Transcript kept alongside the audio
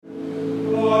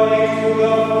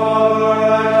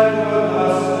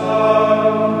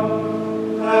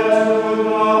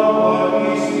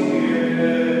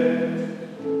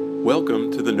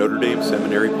Welcome to the Notre Dame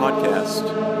Seminary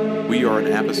podcast. We are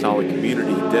an apostolic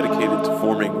community dedicated to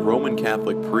forming Roman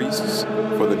Catholic priests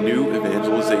for the new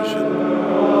evangelization.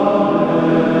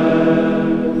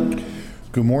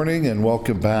 Good morning and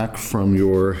welcome back from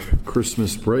your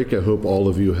Christmas break. I hope all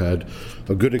of you had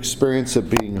a good experience at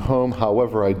being home.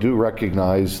 However, I do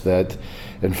recognize that,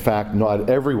 in fact, not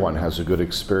everyone has a good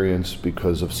experience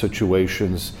because of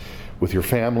situations with your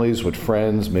families, with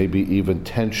friends, maybe even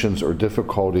tensions or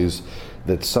difficulties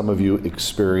that some of you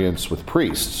experience with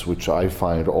priests, which I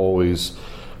find always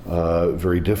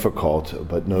very difficult.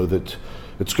 But know that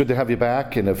it's good to have you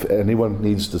back, and if anyone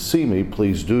needs to see me,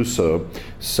 please do so.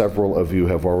 Several of you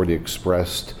have already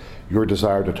expressed your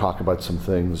desire to talk about some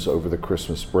things over the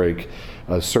Christmas break.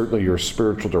 Certainly your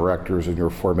spiritual directors and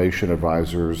your formation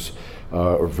advisors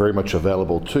are very much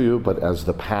available to you, but as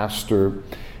the pastor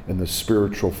and the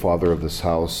spiritual father of this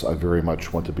house, I very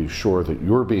much want to be sure that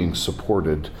you're being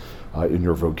supported in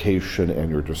your vocation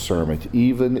and your discernment,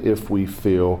 even if we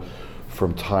feel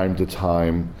from time to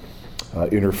time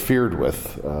interfered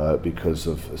with because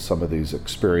of some of these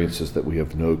experiences that we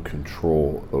have no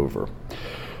control over.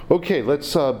 Okay,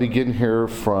 let's begin here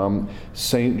from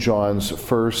St. John's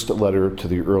first letter to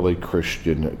the early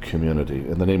Christian community.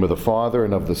 In the name of the Father,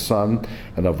 and of the Son,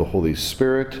 and of the Holy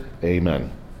Spirit,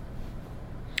 amen.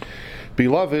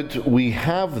 Beloved, we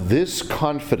have this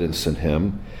confidence in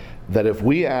him, that if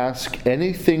we ask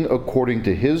anything according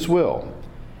to his will,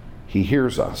 he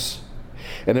hears us.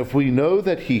 And if we know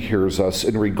that he hears us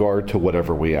in regard to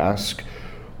whatever we ask,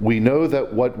 we know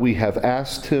that what we have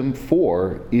asked him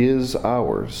for is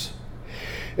ours.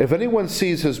 If anyone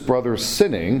sees his brother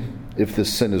sinning, if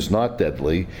this sin is not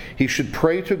deadly, he should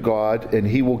pray to God and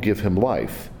he will give him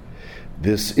life.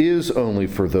 This is only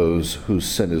for those whose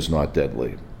sin is not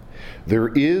deadly. There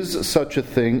is such a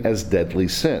thing as deadly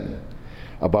sin,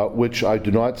 about which I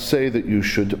do not say that you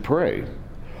should pray.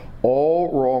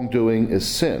 All wrongdoing is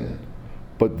sin,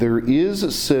 but there is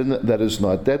a sin that is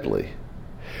not deadly.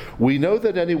 We know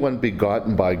that anyone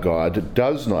begotten by God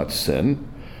does not sin,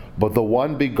 but the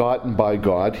one begotten by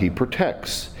God he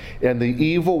protects, and the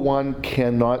evil one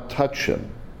cannot touch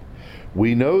him.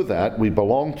 We know that we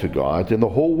belong to God, and the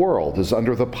whole world is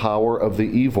under the power of the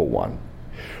evil one.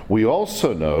 We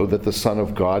also know that the Son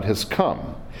of God has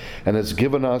come, and has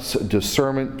given us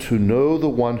discernment to know the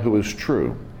one who is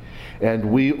true.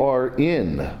 And we are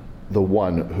in the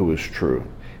one who is true,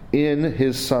 in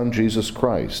his Son Jesus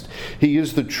Christ. He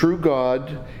is the true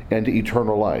God and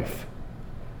eternal life.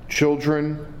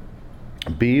 Children,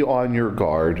 be on your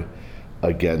guard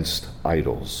against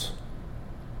idols.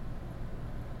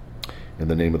 In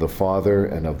the name of the Father,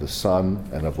 and of the Son,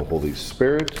 and of the Holy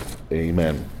Spirit,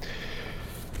 amen.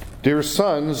 Dear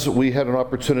sons, we had an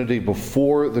opportunity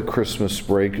before the Christmas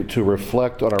break to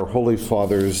reflect on our Holy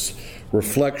Father's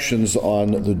reflections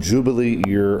on the Jubilee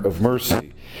Year of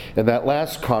Mercy. In that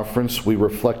last conference, we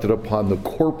reflected upon the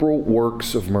corporal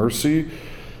works of mercy,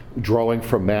 drawing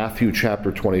from Matthew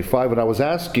chapter 25. And I was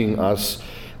asking us,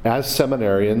 as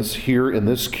seminarians here in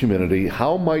this community,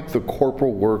 how might the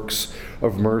corporal works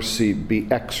of mercy be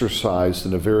exercised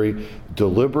in a very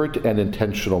deliberate and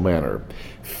intentional manner?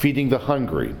 Feeding the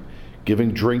hungry,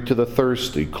 giving drink to the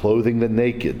thirsty, clothing the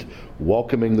naked,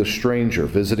 welcoming the stranger,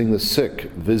 visiting the sick,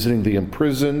 visiting the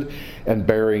imprisoned, and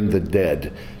burying the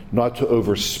dead. Not to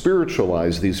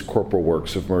over-spiritualize these corporal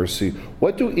works of mercy,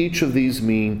 what do each of these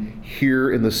mean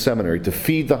here in the seminary? To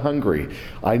feed the hungry.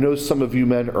 I know some of you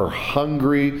men are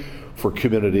hungry for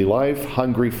community life,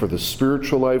 hungry for the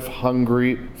spiritual life,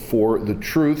 hungry for the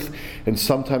truth, and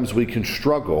sometimes we can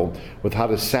struggle with how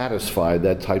to satisfy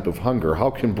that type of hunger. How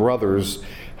can brothers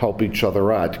help each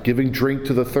other out? Giving drink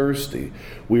to the thirsty.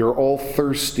 We are all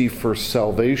thirsty for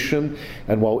salvation,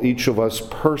 and while each of us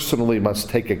personally must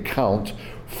take account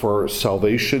for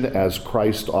salvation as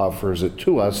Christ offers it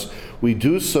to us, we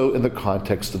do so in the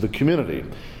context of the community,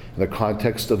 in the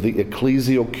context of the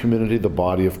ecclesial community, the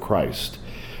body of Christ.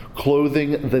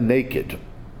 Clothing the naked.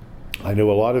 I know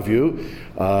a lot of you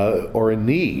are in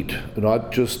need,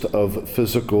 not just of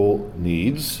physical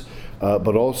needs,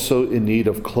 but also in need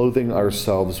of clothing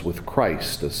ourselves with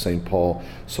Christ, as St. Paul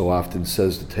so often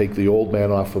says, to take the old man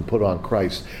off and put on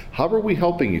Christ. How are we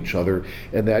helping each other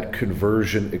in that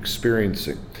conversion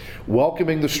experiencing?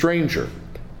 Welcoming the stranger.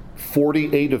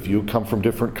 48 of you come from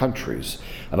different countries,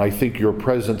 and I think your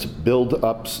presence builds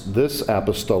up this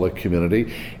apostolic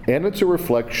community, and it's a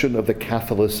reflection of the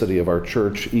Catholicity of our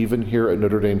church, even here at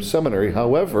Notre Dame Seminary.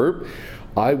 However,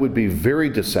 I would be very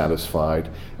dissatisfied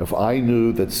if I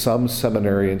knew that some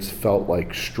seminarians felt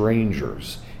like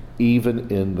strangers, even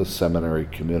in the seminary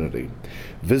community.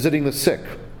 Visiting the sick.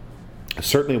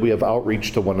 Certainly we have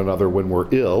outreach to one another when we're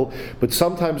ill, but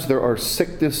sometimes there are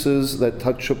sicknesses that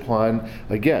touch upon,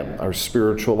 again, our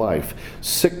spiritual life.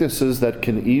 Sicknesses that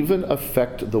can even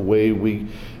affect the way we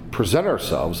present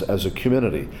ourselves as a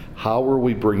community. How are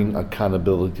we bringing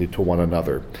accountability to one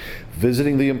another?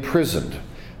 Visiting the imprisoned.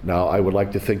 Now, I would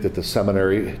like to think that the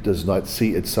seminary does not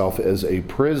see itself as a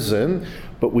prison,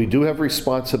 but we do have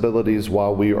responsibilities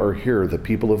while we are here. The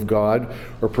people of God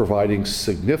are providing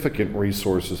significant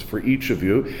resources for each of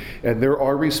you, and there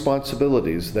are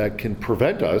responsibilities that can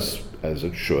prevent us, as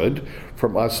it should,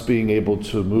 from us being able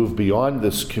to move beyond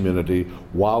this community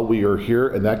while we are here,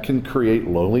 and that can create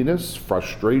loneliness,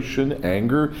 frustration,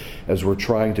 anger, as we're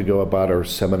trying to go about our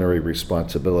seminary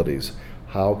responsibilities.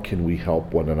 How can we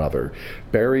help one another?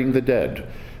 Burying the dead.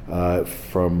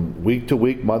 From week to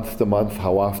week, month to month,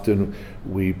 how often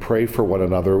we pray for one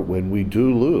another when we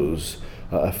do lose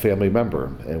a family member.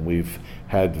 And we've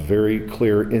had very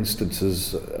clear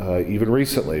instances, even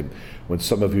recently, when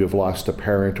some of you have lost a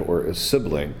parent or a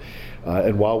sibling.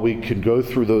 And while we can go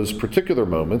through those particular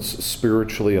moments,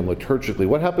 spiritually and liturgically,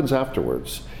 what happens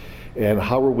afterwards? And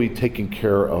how are we taking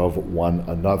care of one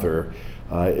another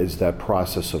as that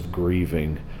process of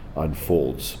grieving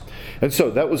unfolds? And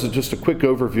so that was just a quick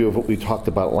overview of what we talked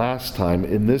about last time.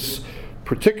 In this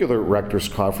particular Rector's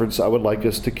Conference, I would like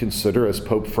us to consider, as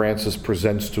Pope Francis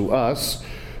presents to us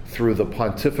through the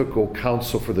Pontifical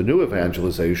Council for the New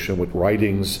Evangelization with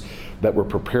writings that were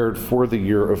prepared for the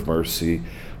Year of Mercy,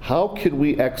 how can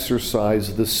we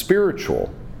exercise the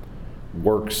spiritual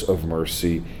works of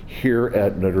mercy here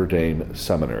at Notre Dame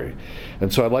Seminary?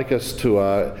 And so I'd like us to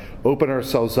open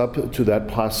ourselves up to that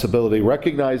possibility,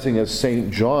 recognizing, as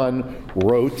St. John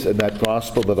wrote in that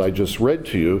gospel that I just read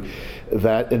to you,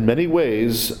 that in many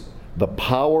ways the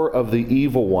power of the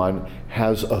evil one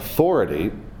has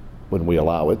authority, when we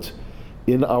allow it,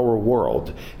 in our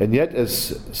world. And yet,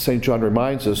 as St. John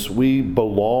reminds us, we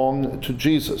belong to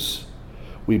Jesus.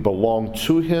 We belong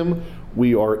to him.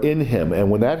 We are in him.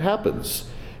 And when that happens,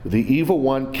 the evil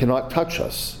one cannot touch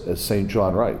us, as St.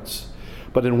 John writes.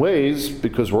 But in ways,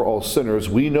 because we're all sinners,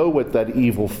 we know what that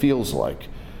evil feels like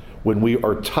when we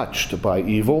are touched by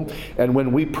evil and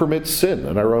when we permit sin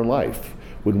in our own life.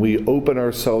 When we open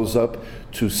ourselves up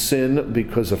to sin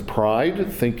because of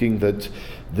pride, thinking that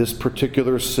this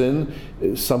particular sin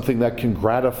is something that can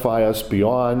gratify us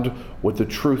beyond what the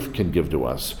truth can give to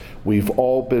us. We've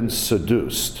all been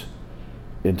seduced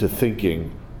into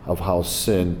thinking of how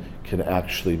sin can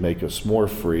actually make us more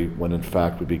free when in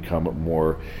fact we become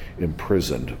more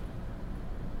imprisoned.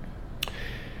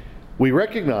 We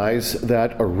recognize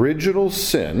that original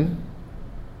sin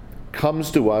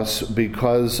comes to us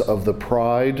because of the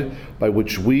pride by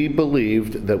which we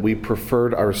believed that we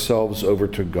preferred ourselves over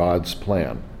to God's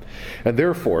plan. And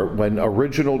therefore, when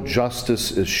original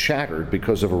justice is shattered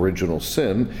because of original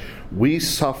sin, we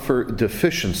suffer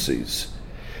deficiencies.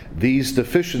 These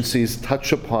deficiencies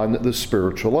touch upon the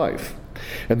spiritual life.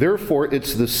 And therefore,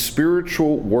 it's the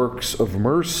spiritual works of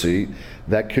mercy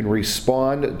that can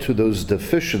respond to those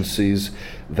deficiencies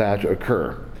that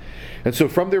occur. And so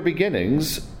from their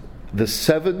beginnings, the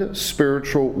 7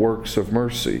 spiritual works of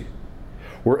mercy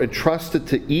were entrusted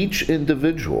to each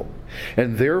individual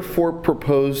and therefore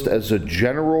proposed as a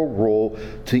general rule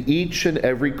to each and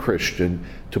every Christian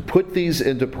to put these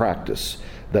into practice.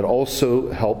 That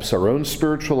also helps our own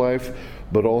spiritual life,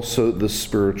 but also the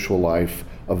spiritual life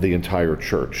of the entire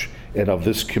church and of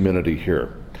this community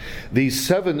here. These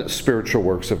 7 spiritual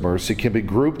works of mercy can be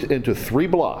grouped into 3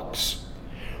 blocks.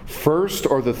 First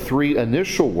are the 3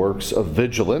 initial works of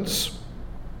vigilance: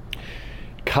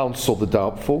 counsel the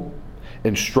doubtful,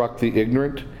 instruct the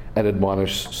ignorant, and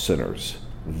admonish sinners.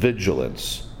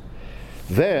 Vigilance.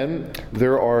 Then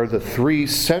there are the 3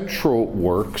 central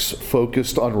works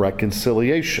focused on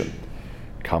reconciliation: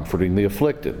 comforting the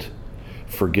afflicted,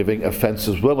 forgiving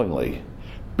offenses willingly,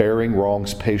 bearing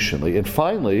wrongs patiently. And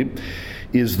finally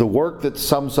is the work that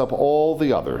sums up all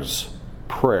the others: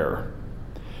 prayer,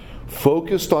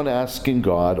 focused on asking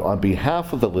God on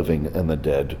behalf of the living and the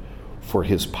dead for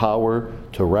his power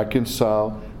to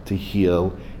reconcile, to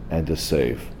heal, and to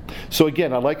save. So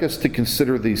again, I'd like us to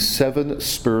consider these 7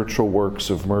 spiritual works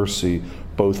of mercy,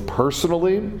 both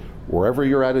personally, wherever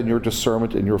you're at in your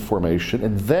discernment, in your formation,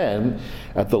 and then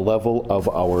at the level of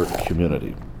our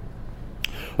community.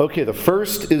 Okay, the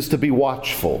first is to be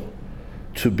watchful,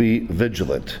 to be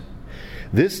vigilant.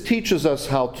 This teaches us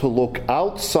how to look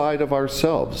outside of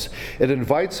ourselves. It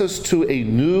invites us to a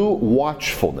new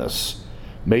watchfulness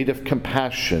made of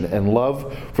compassion and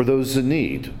love for those in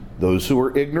need, those who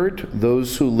are ignorant,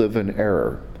 those who live in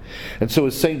error. And so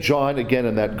as St. John, again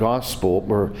in that gospel,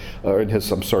 or in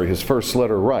his first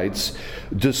letter writes,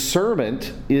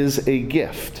 discernment is a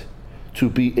gift, to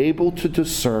be able to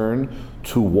discern,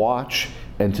 to watch,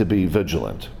 and to be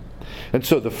vigilant. And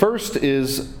so the first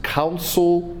is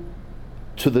counsel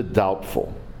to the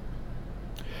doubtful.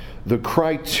 The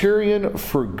criterion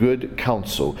for good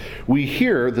counsel. We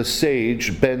hear the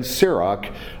sage Ben Sirach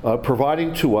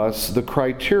providing to us the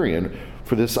criterion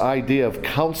for this idea of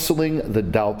counseling the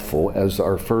doubtful as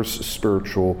our first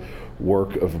spiritual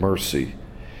work of mercy.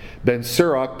 Ben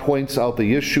Sirach points out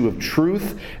the issue of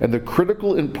truth and the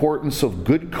critical importance of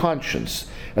good conscience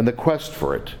and the quest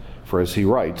for it. For as he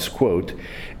writes, quote,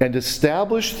 "And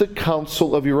establish the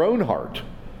counsel of your own heart,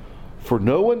 for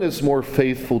no one is more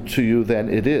faithful to you than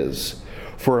it is.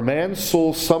 For a man's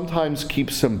soul sometimes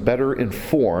keeps him better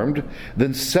informed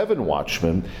than 7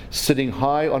 watchmen sitting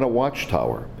high on a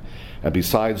watchtower. And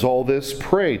besides all this,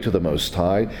 pray to the Most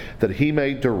High that he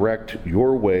may direct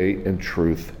your way in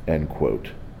truth," end quote.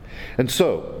 And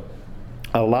so,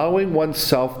 allowing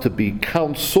oneself to be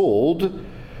counseled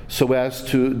so as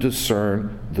to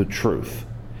discern the truth.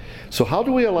 So how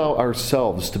do we allow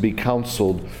ourselves to be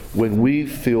counseled when we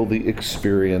feel the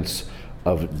experience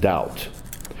of doubt?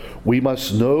 We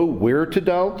must know where to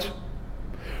doubt,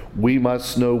 we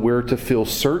must know where to feel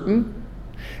certain,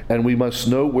 and we must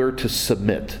know where to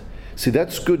submit. See,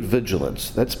 that's good vigilance.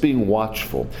 That's being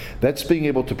watchful. That's being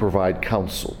able to provide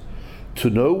counsel. To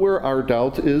know where our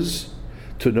doubt is,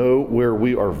 to know where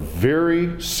we are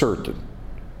very certain,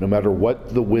 no matter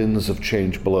what the winds of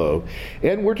change blow,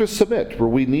 and where to submit, where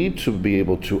we need to be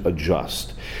able to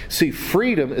adjust. See,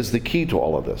 freedom is the key to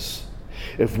all of this.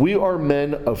 If we are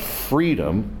men of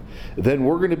freedom, then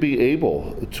we're going to be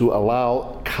able to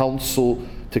allow counsel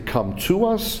to come to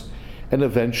us, and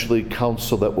eventually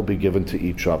counsel that will be given to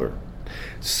each other.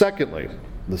 Secondly,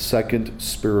 the second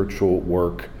spiritual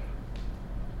work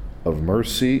of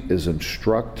mercy is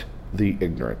instruct the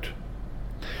ignorant.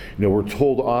 You know, we're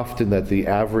told often that the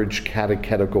average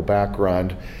catechetical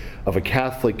background of a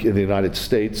Catholic in the United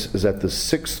States is at the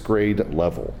 6th grade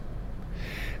level.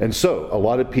 And so, a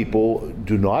lot of people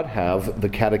do not have the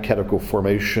catechetical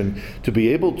formation to be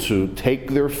able to take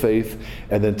their faith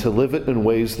and then to live it in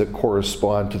ways that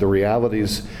correspond to the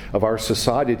realities of our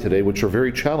society today, which are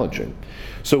very challenging.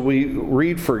 So we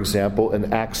read, for example,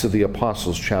 in Acts of the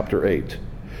Apostles, chapter 8.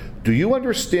 "Do you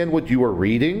understand what you are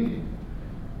reading?"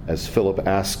 As Philip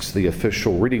asks the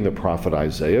official reading the prophet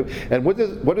Isaiah. And what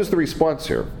is the response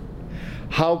here?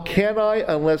 "How can I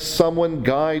unless someone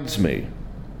guides me?"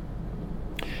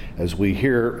 As we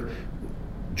hear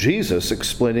Jesus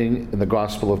explaining in the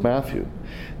Gospel of Matthew,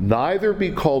 "Neither be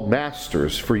called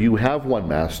masters, for you have one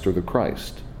master, the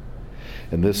Christ."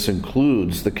 And this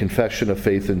includes the confession of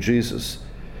faith in Jesus.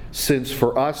 "Since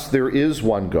for us there is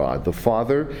one God, the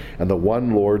Father, and the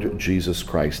one Lord Jesus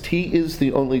Christ. He is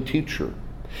the only teacher."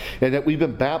 And that we've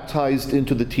been baptized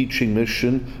into the teaching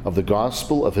mission of the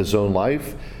gospel of his own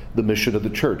life, the mission of the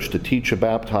church, to teach and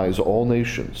baptize all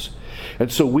nations.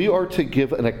 And so we are to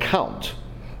give an account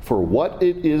for what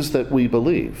it is that we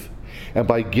believe. And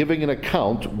by giving an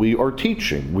account, we are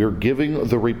teaching. We are giving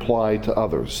the reply to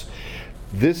others.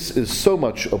 This is so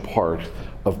much a part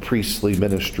of priestly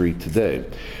ministry today.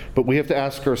 But we have to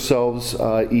ask ourselves,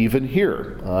 even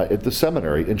here at the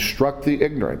seminary, instruct the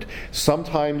ignorant.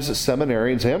 Sometimes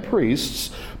seminarians and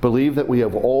priests believe that we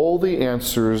have all the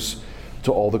answers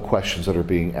to all the questions that are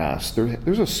being asked.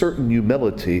 There's a certain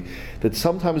humility that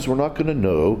sometimes we're not going to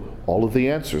know all of the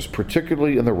answers,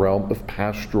 particularly in the realm of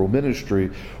pastoral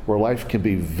ministry, where life can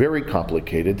be very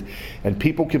complicated and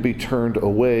people can be turned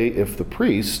away if the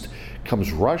priest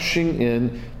comes rushing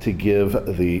in to give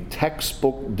the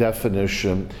textbook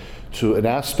definition to an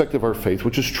aspect of our faith,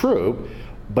 which is true,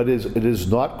 but it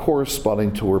is not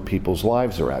corresponding to where people's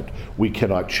lives are at. We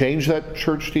cannot change that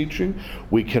church teaching.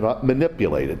 We cannot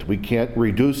manipulate it. We can't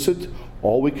reduce it.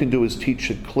 All we can do is teach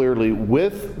it clearly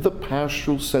with the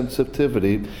pastoral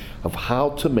sensitivity of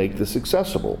how to make this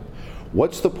accessible.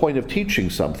 What's the point of teaching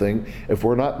something if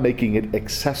we're not making it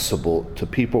accessible to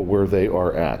people where they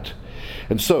are at?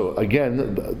 And so,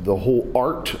 again, the whole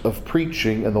art of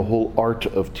preaching and the whole art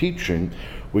of teaching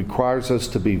requires us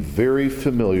to be very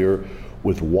familiar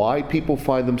with why people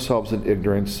find themselves in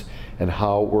ignorance and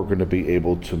how we're going to be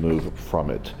able to move from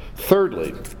it.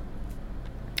 Thirdly,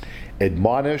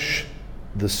 admonish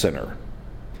the sinner.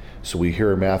 So we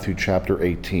hear in Matthew chapter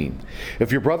 18,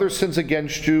 "If your brother sins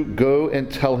against you, go and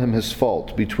tell him his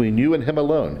fault, between you and him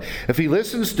alone. If he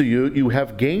listens to you, you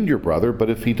have gained your brother,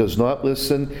 but if he does not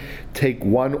listen, take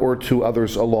one or two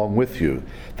others along with you,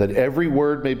 that every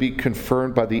word may be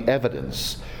confirmed by the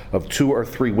evidence of 2 or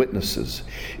 3 witnesses.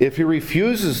 If he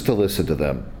refuses to listen to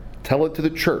them, tell it to the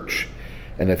church.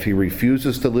 And if he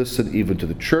refuses to listen even to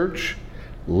the church,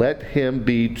 let him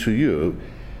be to you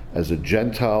as a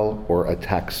Gentile or a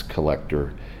tax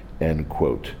collector," end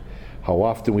quote. How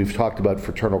often we've talked about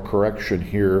fraternal correction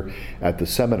here at the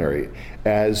seminary.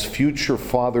 As future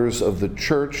fathers of the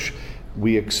church,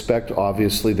 we expect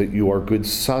obviously that you are good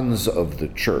sons of the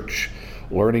church,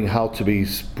 learning how to be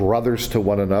brothers to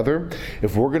one another.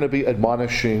 If we're going to be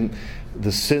admonishing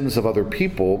the sins of other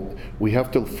people, we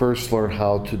have to first learn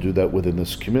how to do that within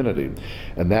this community.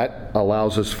 And that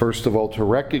allows us, first of all, to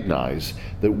recognize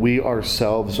that we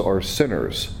ourselves are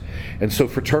sinners. And so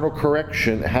fraternal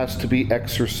correction has to be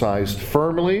exercised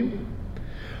firmly,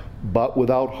 but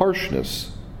without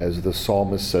harshness, as the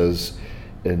psalmist says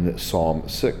in Psalm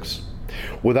 6.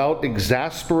 Without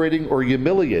exasperating or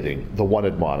humiliating the one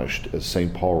admonished, as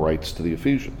St. Paul writes to the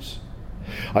Ephesians.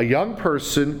 A young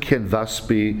person can thus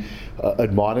be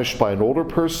admonished by an older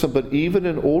person, but even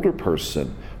an older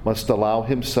person must allow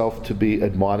himself to be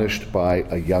admonished by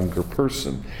a younger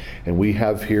person. And we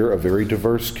have here a very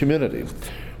diverse community,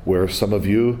 where some of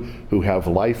you who have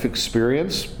life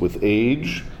experience with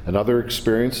age and other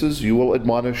experiences, you will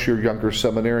admonish your younger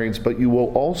seminarians, but you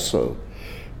will also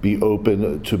be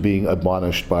open to being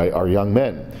admonished by our young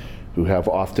men, who have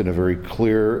often a very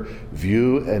clear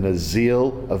view and a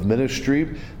zeal of ministry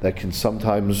that can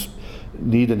sometimes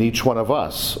need in each one of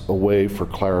us a way for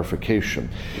clarification.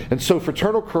 And so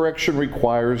fraternal correction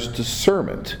requires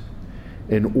discernment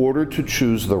in order to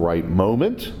choose the right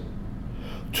moment,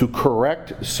 to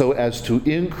correct so as to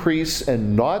increase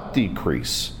and not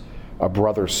decrease a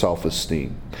brother's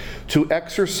self-esteem, to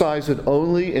exercise it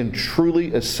only in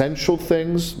truly essential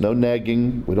things, no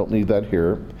nagging, we don't need that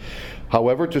here.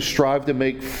 However, to strive to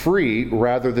make free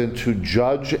rather than to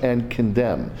judge and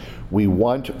condemn. We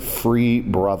want free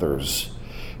brothers.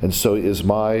 And so is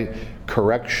my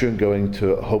correction going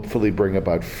to hopefully bring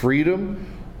about freedom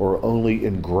or only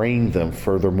ingrain them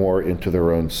furthermore into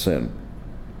their own sin?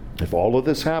 If all of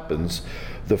this happens,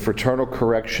 the fraternal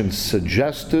correction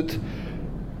suggested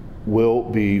will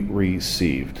be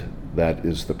received. That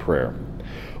is the prayer.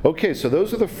 Okay, so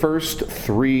those are the first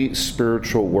 3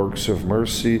 spiritual works of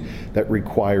mercy that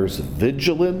requires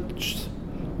vigilance,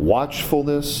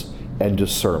 watchfulness, and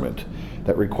discernment.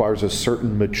 That requires a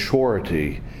certain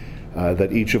maturity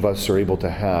that each of us are able to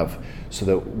have so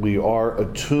that we are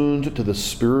attuned to the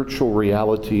spiritual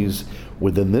realities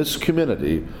within this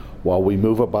community while we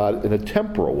move about in a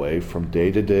temporal way from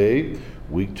day to day,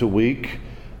 week to week,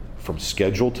 from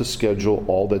schedule to schedule,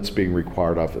 all that's being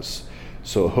required of us.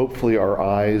 So hopefully our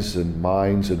eyes and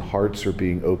minds and hearts are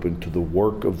being open to the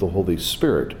work of the Holy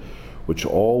Spirit, which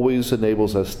always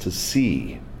enables us to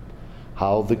see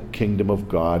how the kingdom of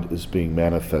God is being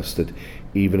manifested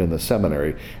even in the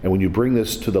seminary. And when you bring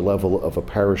this to the level of a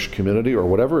parish community or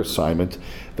whatever assignment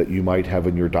that you might have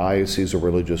in your diocese or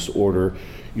religious order,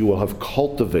 you will have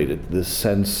cultivated this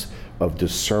sense of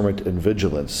discernment and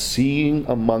vigilance, seeing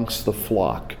amongst the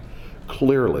flock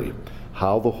clearly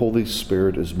how the Holy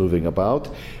Spirit is moving about,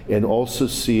 and also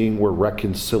seeing where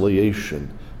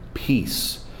reconciliation,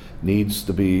 peace, needs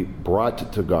to be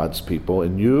brought to God's people,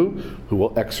 and you who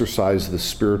will exercise the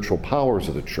spiritual powers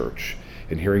of the church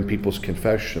in hearing people's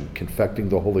confession, confecting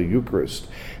the Holy Eucharist,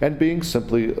 and being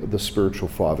simply the spiritual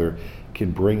father,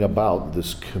 can bring about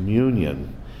this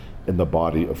communion in the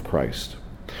body of Christ.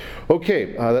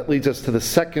 Okay, that leads us to the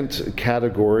second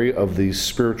category of these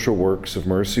spiritual works of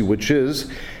mercy, which is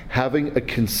having a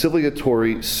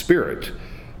conciliatory spirit,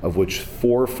 of which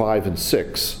 4, 5, and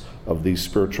 6 of these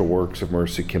spiritual works of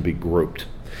mercy can be grouped.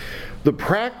 The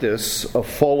practice of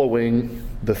following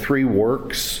the 3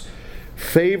 works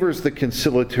favors the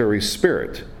conciliatory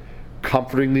spirit,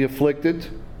 comforting the afflicted,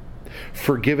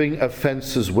 forgiving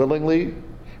offenses willingly,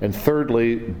 and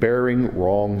thirdly, bearing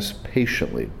wrongs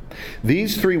patiently.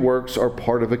 These 3 works are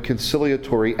part of a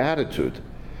conciliatory attitude,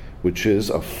 which is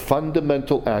a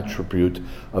fundamental attribute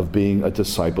of being a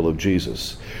disciple of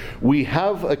Jesus. We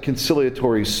have a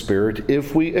conciliatory spirit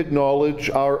if we acknowledge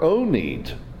our own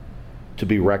need to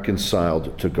be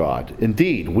reconciled to God.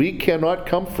 Indeed, we cannot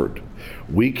comfort,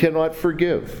 we cannot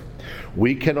forgive,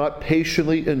 we cannot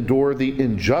patiently endure the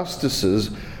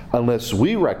injustices unless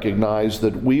we recognize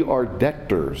that we are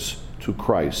debtors to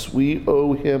Christ. We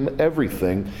owe him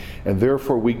everything, and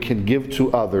therefore we can give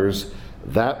to others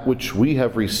that which we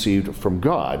have received from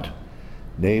God,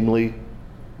 namely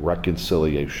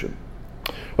reconciliation.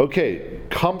 Okay,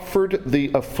 comfort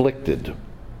the afflicted.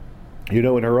 You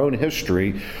know, in our own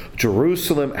history,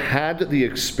 Jerusalem had the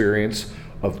experience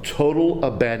of total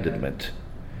abandonment.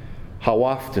 How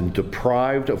often,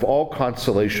 deprived of all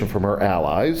consolation from her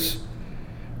allies,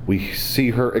 we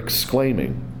see her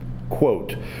exclaiming,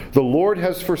 quote, "The Lord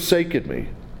has forsaken me.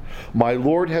 My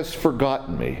Lord has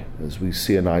forgotten me," as we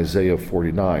see in Isaiah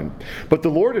 49. But the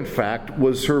Lord, in fact,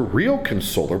 was her real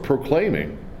consoler,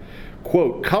 proclaiming,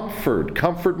 quote, "Comfort,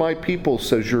 comfort my people,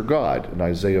 says your God," in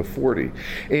Isaiah 40.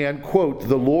 And, quote,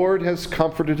 "The Lord has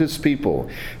comforted his people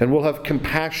and will have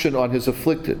compassion on his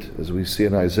afflicted," as we see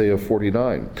in Isaiah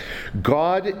 49.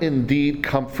 God indeed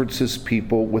comforts his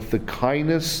people with the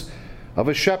kindness of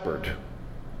a shepherd,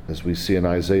 as we see in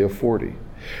Isaiah 40.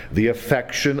 The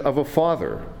affection of a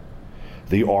father,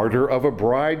 the ardor of a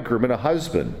bridegroom and a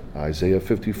husband, Isaiah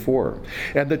 54.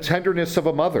 And the tenderness of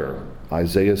a mother,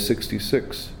 Isaiah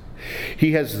 66.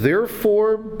 He has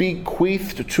therefore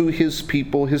bequeathed to his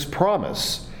people his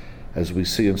promise, as we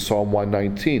see in Psalm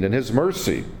 119, and his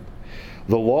mercy,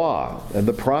 the law and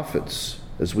the prophets,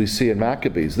 as we see in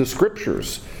Maccabees, the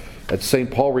scriptures that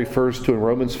St. Paul refers to in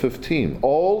Romans 15,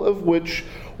 all of which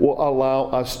will allow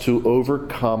us to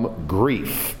overcome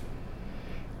grief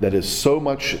that is so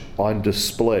much on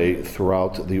display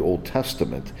throughout the Old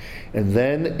Testament. And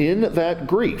then in that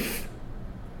grief,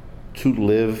 to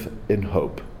live in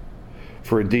hope.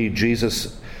 For indeed,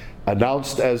 Jesus,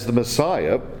 announced as the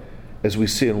Messiah, as we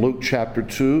see in Luke chapter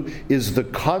 2, is the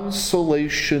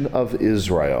consolation of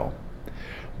Israel.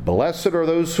 Blessed are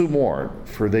those who mourn,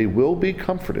 for they will be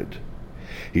comforted.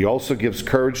 He also gives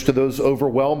courage to those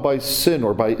overwhelmed by sin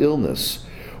or by illness,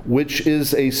 which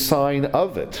is a sign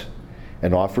of it,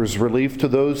 and offers relief to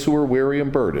those who are weary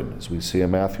and burdened, as we see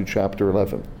in Matthew chapter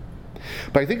 11.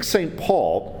 But I think St.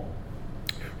 Paul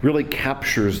really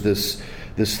captures this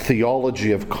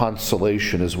theology of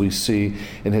consolation, as we see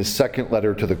in his second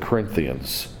letter to the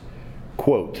Corinthians.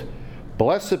 Quote,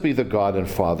 "Blessed be the God and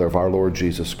Father of our Lord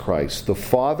Jesus Christ, the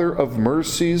Father of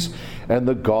mercies and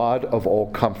the God of all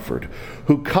comfort,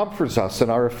 who comforts us in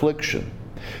our affliction,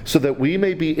 so that we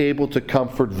may be able to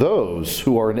comfort those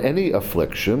who are in any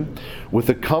affliction with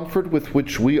the comfort with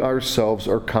which we ourselves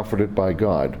are comforted by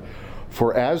God.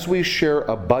 For as we share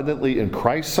abundantly in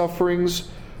Christ's sufferings,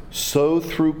 so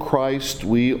through Christ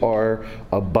we are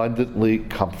abundantly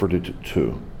comforted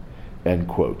too." End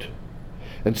quote.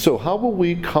 And so how will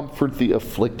we comfort the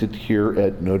afflicted here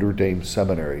at Notre Dame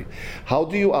Seminary? How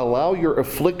do you allow your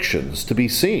afflictions to be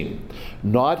seen?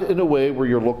 Not in a way where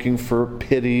you're looking for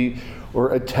pity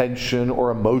or attention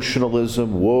or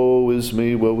emotionalism, woe is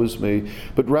me,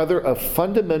 but rather a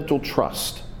fundamental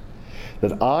trust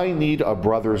that I need a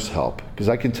brother's help. Because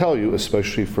I can tell you,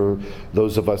 especially for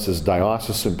those of us as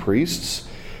diocesan priests,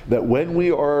 that when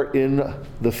we are in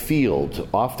the field,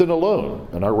 often alone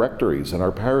in our rectories and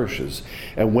our parishes,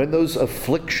 and when those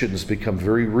afflictions become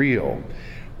very real,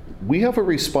 we have a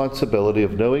responsibility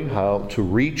of knowing how to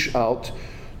reach out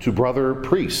to brother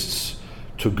priests,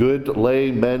 to good lay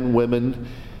men, women,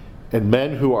 and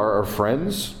men who are our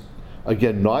friends,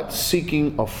 again, not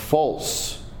seeking a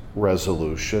false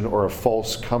resolution or a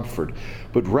false comfort,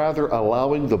 but rather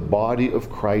allowing the body of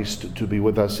Christ to be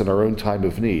with us in our own time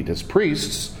of need. As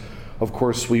priests, of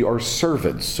course, we are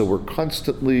servants, so we're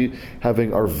constantly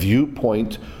having our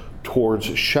viewpoint towards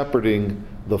shepherding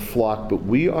the flock, but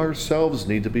we ourselves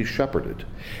need to be shepherded.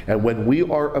 And when we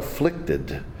are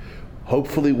afflicted,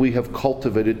 hopefully we have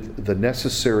cultivated the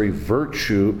necessary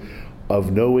virtue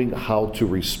of knowing how to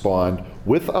respond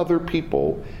with other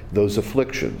people those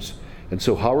afflictions. And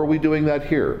so how are we doing that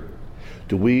here?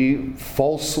 Do we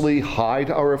falsely hide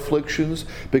our afflictions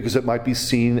because it might be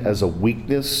seen as a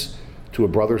weakness to a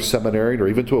brother seminarian or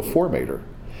even to a formator?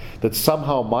 That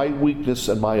somehow my weakness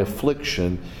and my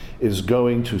affliction is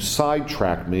going to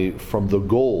sidetrack me from the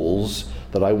goals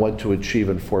that I want to achieve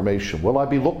in formation. Will I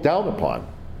be looked down upon?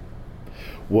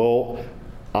 Will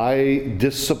I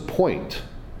disappoint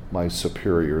my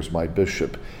superiors, my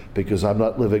bishop, because I'm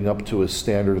not living up to a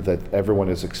standard that everyone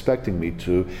is expecting me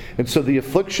to? And so the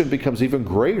affliction becomes even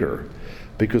greater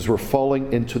because we're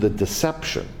falling into the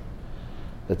deception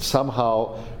that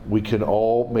somehow we can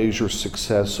all measure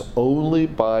success only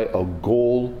by a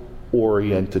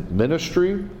goal-oriented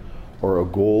ministry or a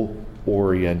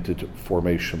goal-oriented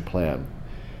formation plan.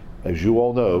 As you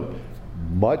all know,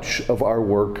 much of our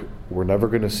work, we're never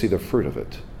going to see the fruit of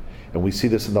it. And we see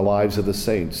this in the lives of the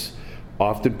saints,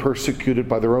 often persecuted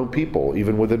by their own people,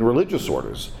 even within religious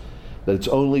orders, that it's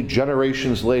only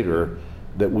generations later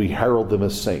that we herald them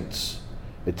as saints.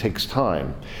 It takes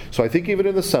time. So I think even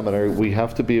in the seminary, we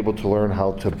have to be able to learn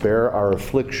how to bear our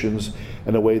afflictions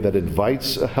in a way that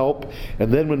invites help.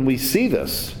 And then when we see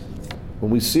this,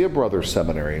 when we see a brother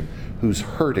seminarian who's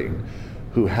hurting,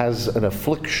 who has an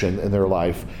affliction in their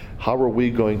life, how are we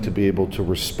going to be able to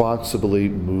responsibly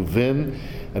move in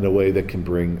a way that can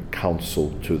bring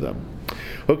counsel to them?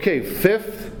 Okay,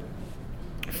 fifth,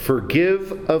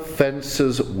 forgive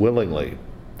offenses willingly.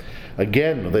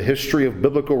 Again, the history of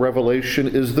biblical revelation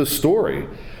is the story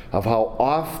of how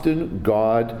often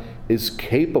God is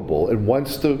capable and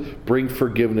wants to bring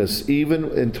forgiveness,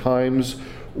 even in times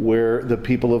where the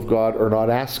people of God are not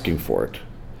asking for it.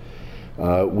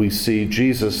 We see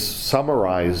Jesus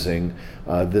summarizing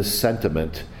this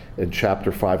sentiment in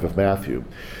chapter 5 of Matthew.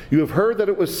 You have heard that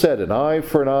it was said, an eye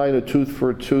for an eye and a tooth for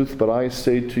a tooth, but I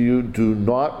say to you, do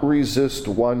not resist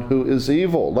one who is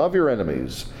evil. Love your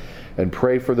enemies and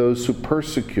pray for those who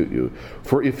persecute you.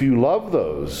 For if you love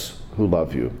those who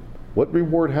love you, what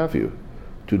reward have you?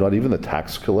 Do not even the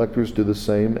tax collectors do the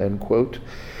same? End quote.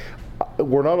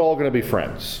 We're not all going to be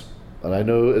friends. And I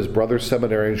know as brother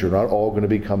seminarians, you're not all going to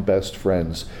become best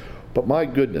friends. But my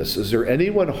goodness, is there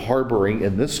anyone harboring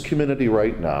in this community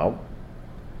right now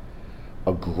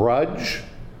a grudge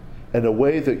in a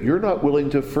way that you're not willing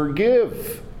to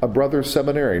forgive a brother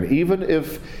seminarian, even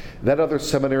if that other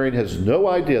seminarian has no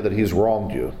idea that he's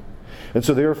wronged you? And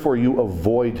so therefore you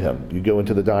avoid him. You go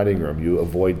into the dining room, you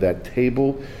avoid that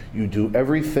table, you do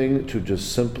everything to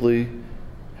just simply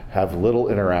have little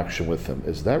interaction with him.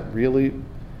 Is that really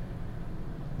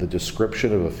the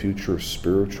description of a future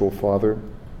spiritual father?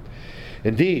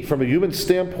 Indeed, from a human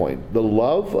standpoint, the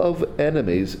love of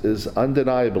enemies is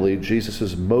undeniably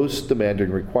Jesus' most demanding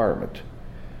requirement.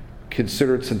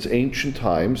 Considered since ancient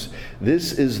times,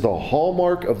 this is the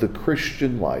hallmark of the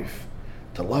Christian life,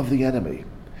 to love the enemy.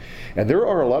 And there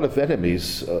are a lot of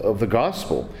enemies of the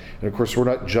gospel. And of course, we're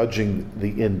not judging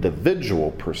the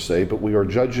individual per se, but we are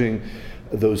judging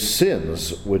those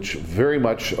sins which very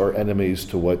much are enemies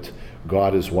to what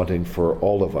God is wanting for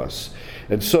all of us.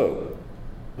 And so,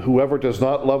 whoever does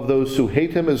not love those who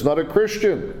hate him is not a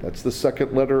Christian. That's the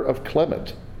second letter of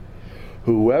Clement.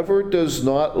 Whoever does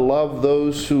not love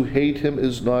those who hate him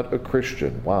is not a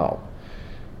Christian. Wow.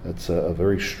 That's a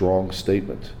very strong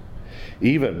statement.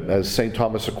 Even as St.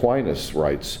 Thomas Aquinas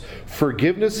writes,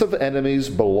 forgiveness of enemies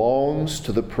belongs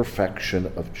to the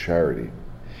perfection of charity.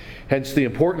 Hence the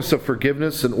importance of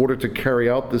forgiveness in order to carry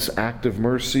out this act of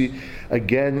mercy,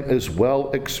 again, is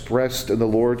well expressed in the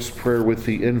Lord's Prayer with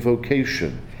the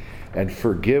invocation, and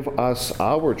forgive us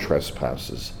our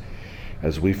trespasses,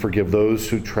 as we forgive those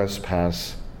who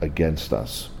trespass against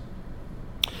us.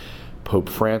 Pope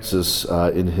Francis,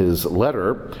 in his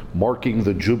letter marking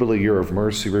the Jubilee Year of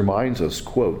Mercy, reminds us,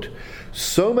 quote,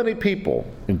 so many people,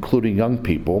 including young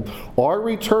people, are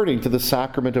returning to the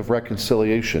sacrament of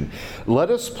reconciliation. Let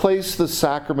us place the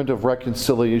sacrament of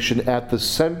reconciliation at the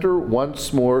center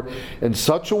once more in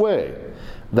such a way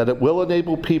that it will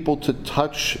enable people to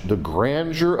touch the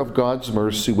grandeur of God's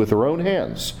mercy with their own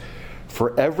hands.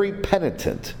 For every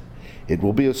penitent, it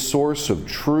will be a source of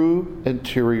true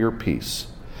interior peace.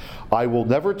 I will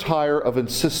never tire of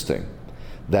insisting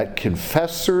that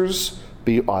confessors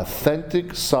be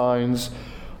authentic signs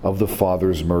of the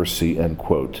Father's mercy, end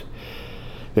quote.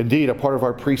 Indeed, a part of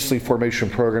our priestly formation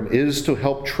program is to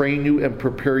help train you and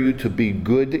prepare you to be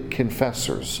good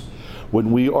confessors.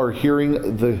 When we are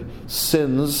hearing the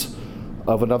sins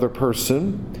of another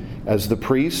person, as the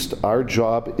priest, our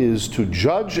job is to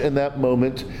judge in that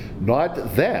moment,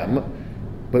 not them,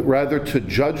 but rather to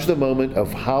judge the moment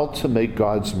of how to make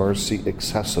God's mercy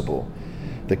accessible.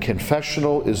 The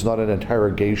confessional is not an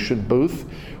interrogation booth.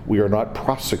 We are not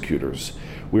prosecutors.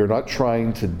 We are not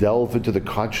trying to delve into the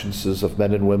consciences of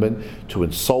men and women to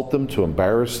insult them, to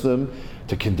embarrass them,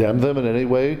 to condemn them in any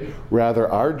way. Rather,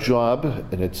 our job,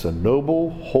 and it's a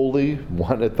noble, holy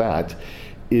one at that,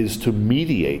 is to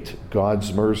mediate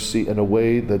God's mercy in a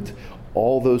way that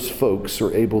all those folks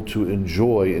are able to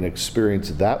enjoy and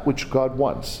experience that which God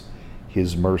wants,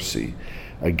 His mercy.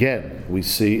 Again, we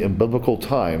see in biblical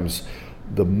times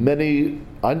the many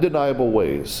undeniable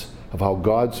ways of how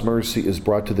God's mercy is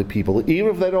brought to the people,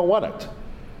 even if they don't want it.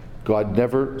 God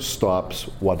never stops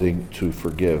wanting to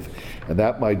forgive. And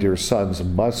that, my dear sons,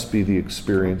 must be the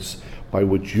experience by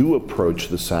which you approach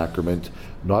the sacrament,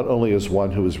 not only as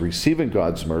one who is receiving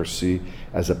God's mercy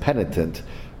as a penitent,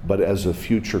 but as a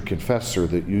future confessor,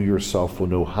 that you yourself will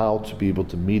know how to be able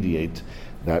to mediate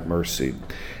that mercy.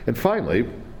 And finally,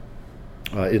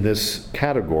 in this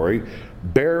category,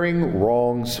 bearing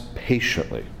wrongs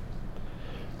patiently.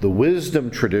 The wisdom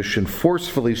tradition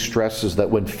forcefully stresses that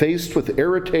when faced with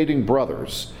irritating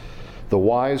brothers, The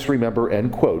wise remember,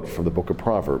 end quote from the book of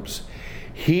Proverbs.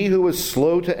 He who is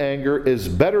slow to anger is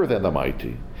better than the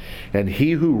mighty, and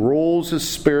he who rules his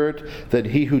spirit than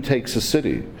he who takes a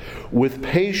city. With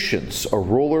patience a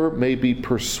ruler may be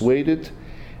persuaded,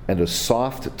 and a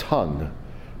soft tongue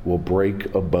will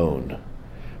break a bone.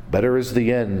 Better is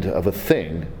the end of a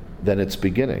thing than its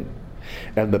beginning,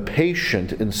 and the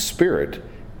patient in spirit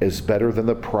is better than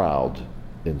the proud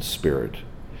in spirit.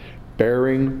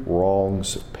 Bearing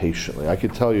wrongs patiently. I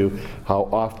can tell you how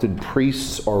often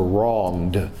priests are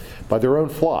wronged by their own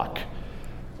flock.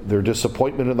 Their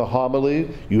disappointment in the homily,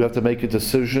 you have to make a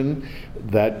decision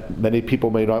that many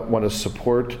people may not want to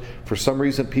support. For some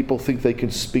reason, people think they can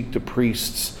speak to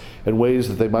priests in ways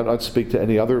that they might not speak to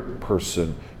any other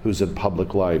person who's in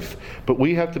public life. But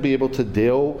we have to be able to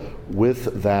deal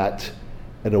with that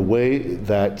in a way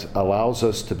that allows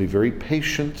us to be very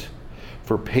patient,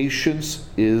 for patience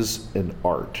is an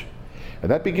art. And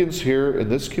that begins here in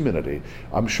this community.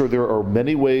 I'm sure there are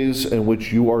many ways in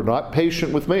which you are not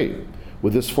patient with me,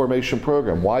 with this formation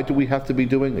program. Why do we have to be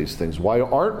doing these things? Why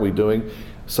aren't we doing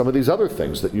some of these other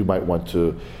things that you might want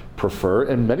to prefer?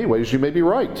 In many ways, you may be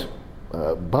right.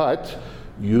 But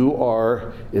you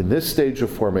are in this stage of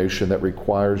formation that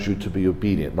requires you to be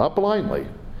obedient, not blindly.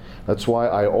 That's why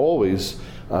I always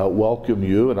welcome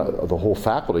you, and the whole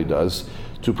faculty does,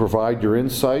 to provide your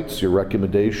insights, your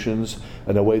recommendations,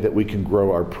 in a way that we can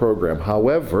grow our program.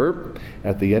 However,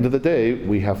 at the end of the day,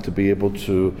 we have to be able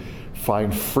to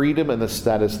find freedom in the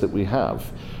status that we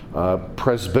have.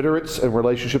 Presbyterates in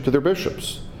relationship to their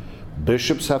bishops.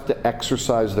 Bishops have to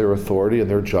exercise their authority and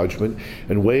their judgment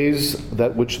in ways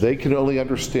that which they can only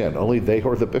understand, only they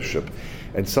or the bishop.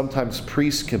 And sometimes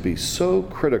priests can be so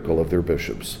critical of their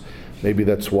bishops. Maybe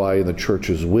that's why in the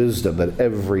Church's wisdom that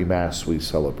every Mass we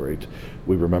celebrate,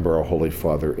 we remember our Holy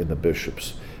Father in the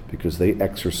bishops, because they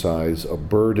exercise a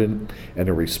burden and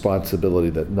a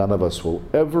responsibility that none of us will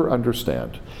ever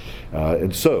understand.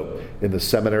 And so, in the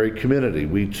seminary community,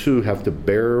 we too have to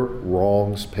bear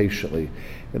wrongs patiently.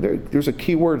 And there's a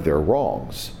key word there,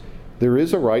 wrongs. There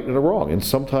is a right and a wrong. And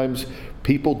sometimes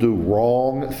people do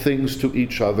wrong things to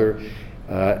each other.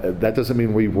 That doesn't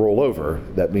mean we roll over.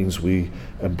 That means we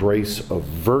embrace a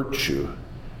virtue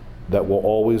that will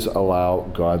always allow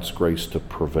God's grace to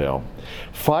prevail.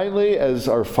 Finally, as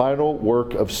our final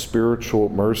work of spiritual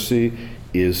mercy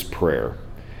is prayer.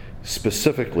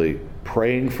 Specifically,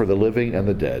 praying for the living and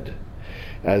the dead.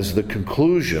 As the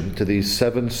conclusion to these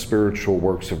 7 spiritual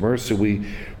works of mercy, we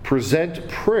present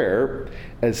prayer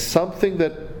as something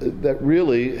that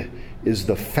really is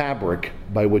the fabric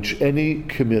by which any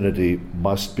community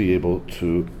must be able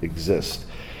to exist.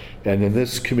 And in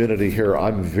this community here,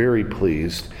 I'm very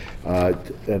pleased,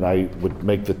 and I would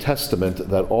make the testament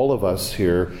that all of us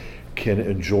here can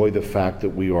enjoy the fact that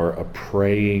we are a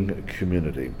praying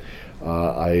community.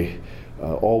 I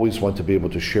always want to be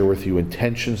able to share with you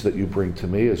intentions that you bring to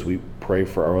me as we pray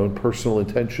for our own personal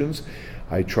intentions.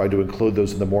 I try to include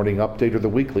those in the morning update or the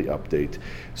weekly update,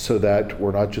 so that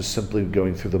we're not just simply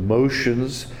going through the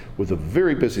motions with a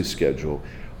very busy schedule,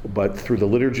 but through the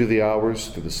liturgy of the hours,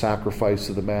 through the sacrifice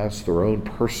of the Mass, through our own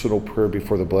personal prayer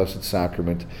before the Blessed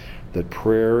Sacrament, that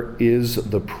prayer is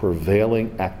the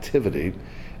prevailing activity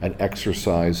and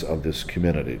exercise of this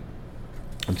community.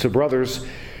 And so, brothers,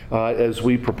 as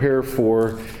we prepare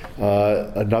for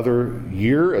another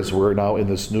year, as we're now in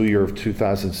this new year of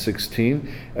 2016,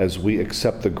 as we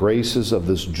accept the graces of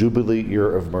this Jubilee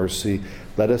year of mercy,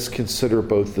 let us consider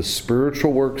both the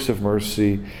spiritual works of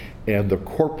mercy and the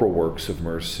corporal works of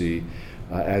mercy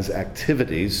as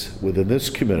activities within this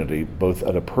community, both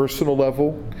at a personal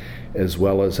level as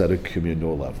well as at a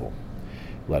communal level.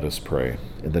 Let us pray.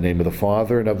 In the name of the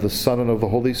Father, and of the Son, and of the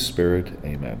Holy Spirit,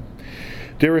 amen.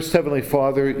 Dearest Heavenly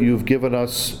Father, you've given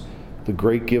us the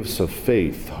great gifts of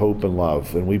faith, hope, and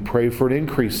love, and we pray for an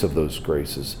increase of those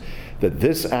graces, that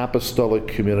this apostolic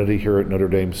community here at Notre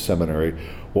Dame Seminary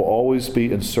will always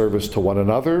be in service to one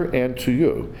another and to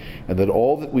you, and that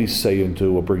all that we say and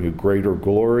do will bring you greater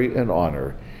glory and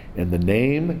honor, in the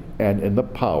name and in the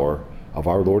power of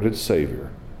our Lord and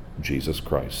Savior, Jesus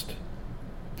Christ.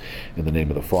 In the name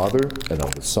of the Father, and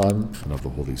of the Son, and of the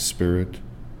Holy Spirit,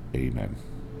 amen.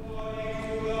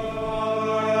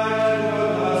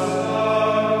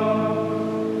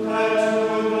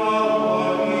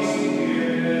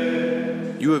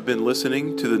 You have been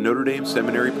listening to the Notre Dame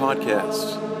Seminary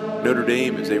Podcast. Notre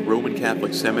Dame is a Roman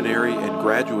Catholic seminary and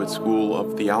graduate school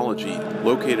of theology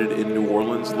located in New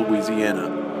Orleans,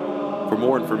 Louisiana. For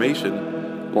more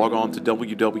information, log on to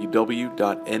www.nds.edu.